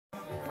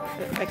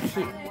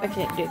I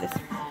can't do this.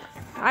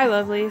 Hi,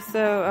 lovely.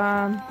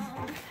 So,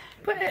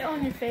 put it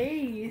on your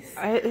face.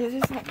 I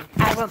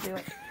will do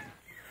it.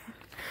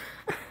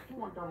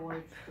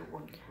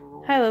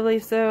 Hi, lovely.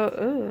 So,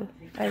 ooh,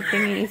 I have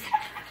thingies.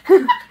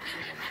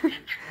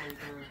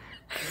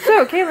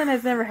 So, Caitlin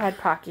has never had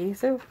Pocky,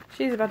 so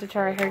she's about to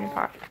try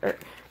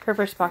her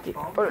first Pocky.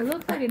 It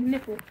looks like a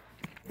nipple.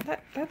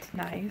 That's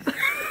nice.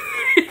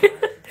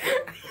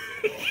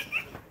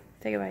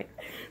 Take a bite.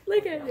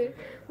 Look at it.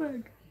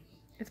 Look.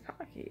 It's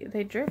Pocky.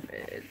 They drip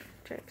it.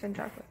 Chips and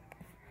chocolate.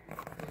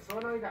 So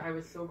annoyed that I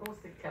was so close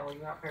to killing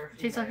that person.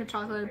 Tastes like a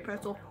chocolate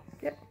pretzel.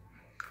 Yep.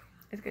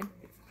 It's good.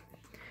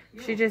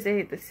 She just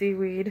ate the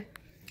seaweed.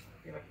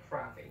 You're like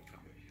crappy.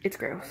 It's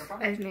gross.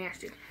 It's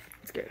nasty.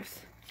 It's gross.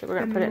 So we're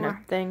gonna put it in a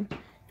thing.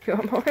 You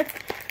want more?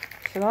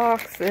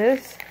 Shalox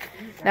this.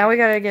 Now we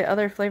gotta get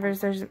other flavors.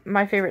 There's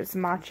my favorite's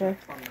matcha.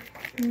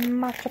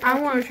 Matcha. I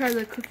want to try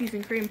the cookies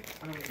and cream.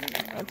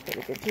 That's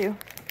pretty good too.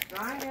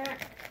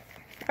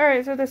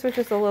 Alright, so this was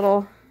just a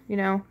little, you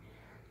know,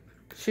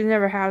 she's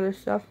never had this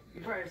stuff.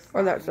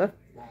 Or that stuff.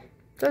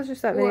 So it's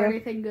just that video. Or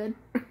anything good.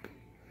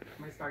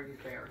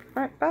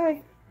 Alright,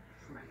 bye.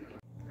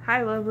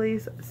 Hi,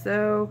 lovelies.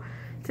 So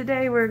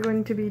today we're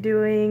going to be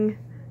doing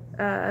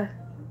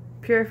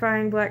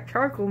purifying black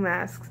charcoal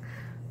masks.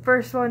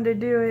 First one to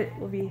do it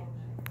will be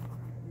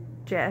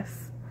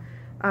Jess.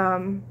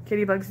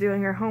 Katiebug's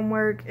doing her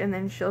homework, and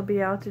then she'll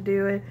be out to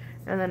do it,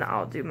 and then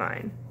I'll do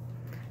mine.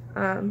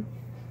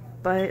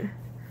 But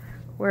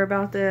we're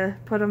about to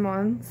put them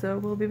on, so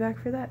we'll be back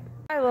for that.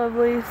 Hi,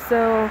 lovely.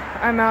 So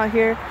I'm out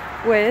here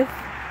with,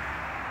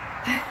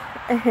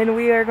 and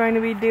we are going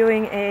to be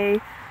doing a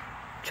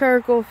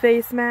charcoal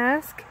face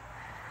mask.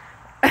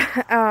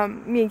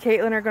 Me and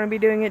Caitlin are going to be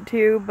doing it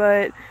too,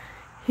 but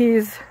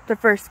he's the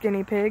first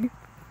guinea pig,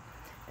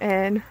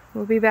 and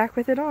we'll be back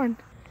with it on.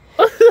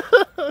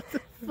 What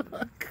the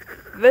fuck?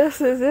 This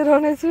is it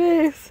on his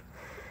face.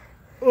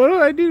 What do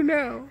I do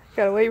now?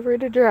 Gotta wait for it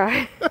to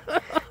dry.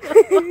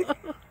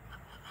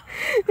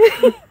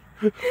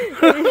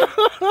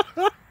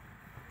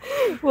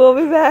 We'll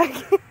be back.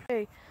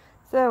 Okay,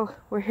 so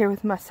we're here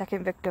with my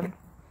second victim.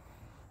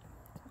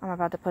 I'm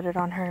about to put it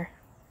on her.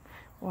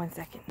 1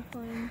 second.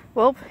 Fine.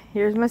 Well,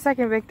 here's my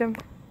second victim.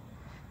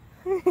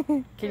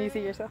 Can you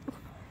see yourself?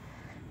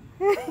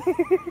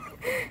 And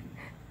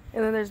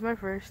then there's my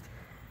first.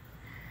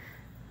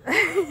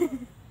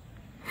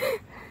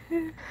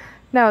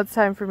 Now it's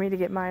time for me to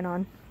get mine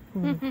on.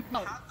 The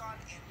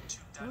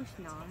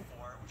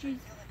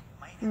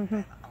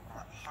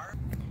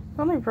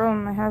only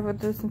problem I have with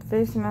this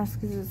face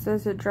mask is it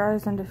says it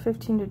dries under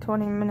 15 to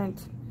 20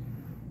 minutes.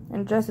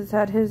 And Jess has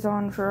had his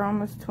on for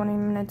almost 20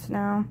 minutes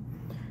now.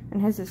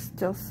 And his is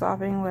still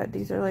sopping wet.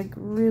 These are like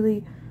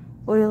really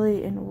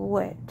oily and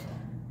wet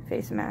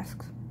face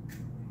masks.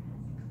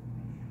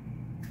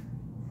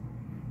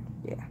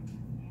 Yeah.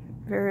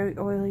 Very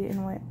oily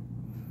and wet.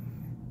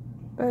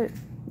 But,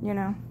 you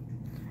know,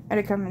 I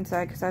had to come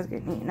inside because I was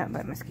getting eaten up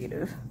by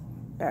mosquitoes.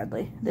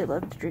 Badly. They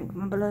love to drink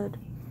my blood.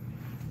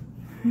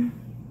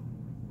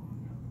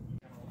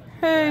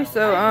 Hey,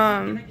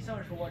 so,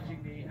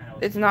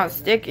 it's not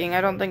sticking.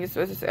 I don't think it's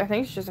supposed to. I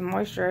think it's just a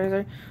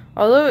moisturizer.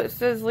 Although it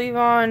says leave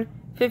on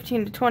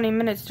 15 to 20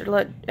 minutes to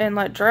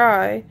let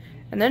dry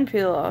and then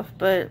peel off,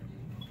 but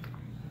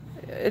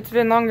it's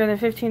been longer than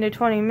 15 to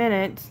 20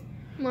 minutes.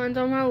 Mine's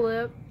on my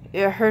lip.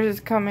 Yeah, hers is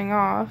coming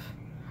off.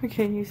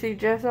 Can you see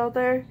Jess out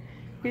there?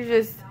 He's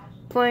just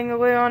playing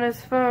away on his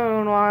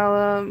phone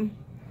while,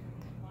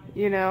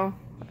 you know,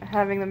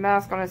 having the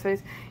mask on his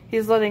face.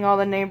 He's letting all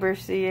the neighbors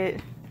see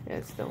it.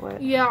 It's still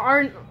wet. Yeah,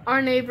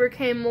 our neighbor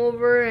came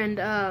over and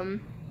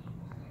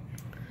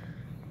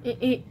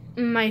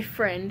my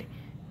friend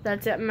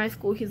that's at my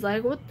school, he's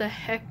like, "What the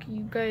heck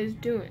you guys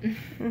doing?"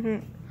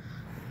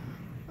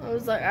 I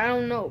was like, "I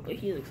don't know," but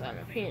he looks like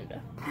a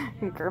panda.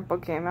 And Grandpa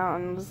came out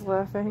and was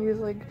laughing. He was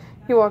like,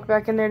 he walked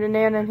back in there to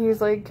Nana and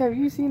he's like, "Have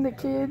you seen the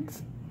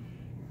kids?"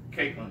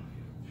 Caitlin,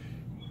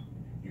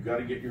 you got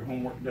to get your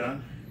homework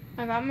done.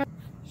 I got my.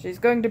 She's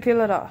going to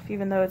peel it off,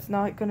 even though it's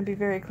not going to be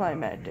very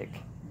climactic.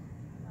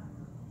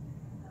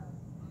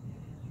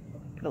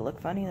 It'll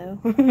look funny though.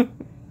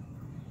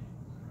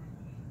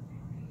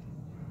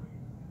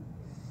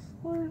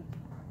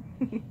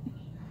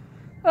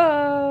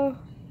 Oh,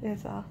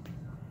 it's off.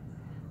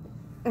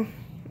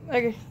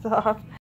 Okay, it's off.